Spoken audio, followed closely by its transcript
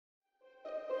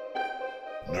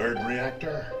Nerd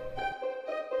reactor,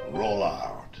 roll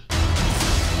out.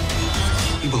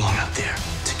 We belong out there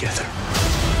together.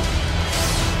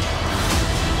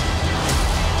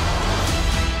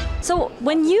 So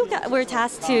when you were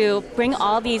tasked to bring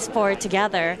all these four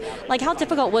together, like how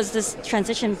difficult was this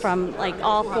transition from like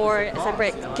all four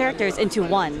separate characters into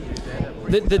one?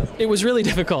 It was really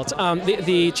difficult.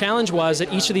 The challenge was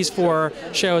that each of these four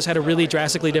shows had a really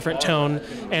drastically different tone,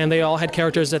 and they all had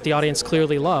characters that the audience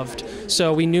clearly loved.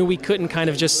 So we knew we couldn't kind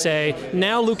of just say,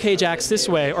 now Luke Cage acts this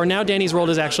way, or now Danny's role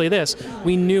is actually this.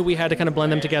 We knew we had to kind of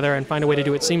blend them together and find a way to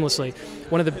do it seamlessly.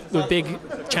 One of the big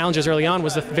challenges early on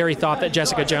was the very thought that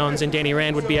Jessica Jones and Danny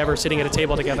Rand would be ever sitting at a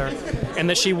table together, and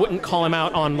that she wouldn't call him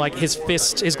out on like his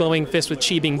glowing fist with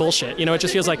chi being bullshit. You know, it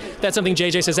just feels like that's something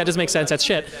JJ says, that doesn't make sense, that's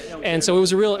shit. And so it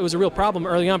was a real problem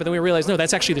early on, but then we realized, no,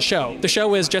 that's actually the show. The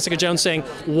show is Jessica Jones saying,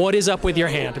 what is up with your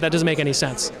hand? That doesn't make any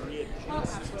sense.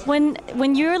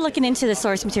 When you're looking into the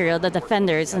source material, the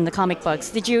Defenders and the comic books,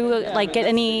 did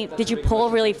you pull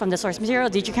really from the source material?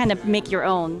 Did you kind of make your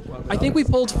own? I think we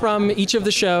pulled from each of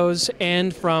the shows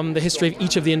and from the history of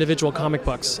each of the individual comic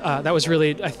books. That was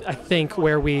really, I think,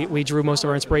 where we drew most of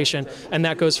our inspiration, and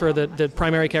that goes for the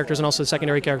primary characters and also the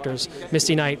secondary characters.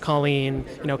 Misty Knight, Colleen,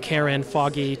 Karen,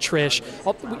 Foggy, Trish.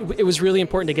 It was really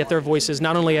important to get their voices,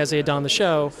 not only as they had done on the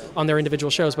show, on their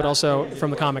individual shows, but also from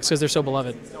the comics, because they're so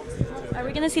beloved. Are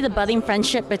we going to see the budding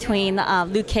friendship between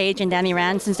Luke Cage and Danny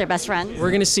Rand since they're best friends? We're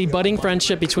going to see budding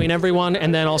friendship between everyone,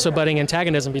 and then also budding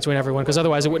antagonism between everyone, because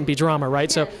otherwise it wouldn't be drama,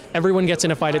 right? So everyone gets in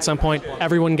a fight at some point,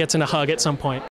 everyone gets in a hug at some point.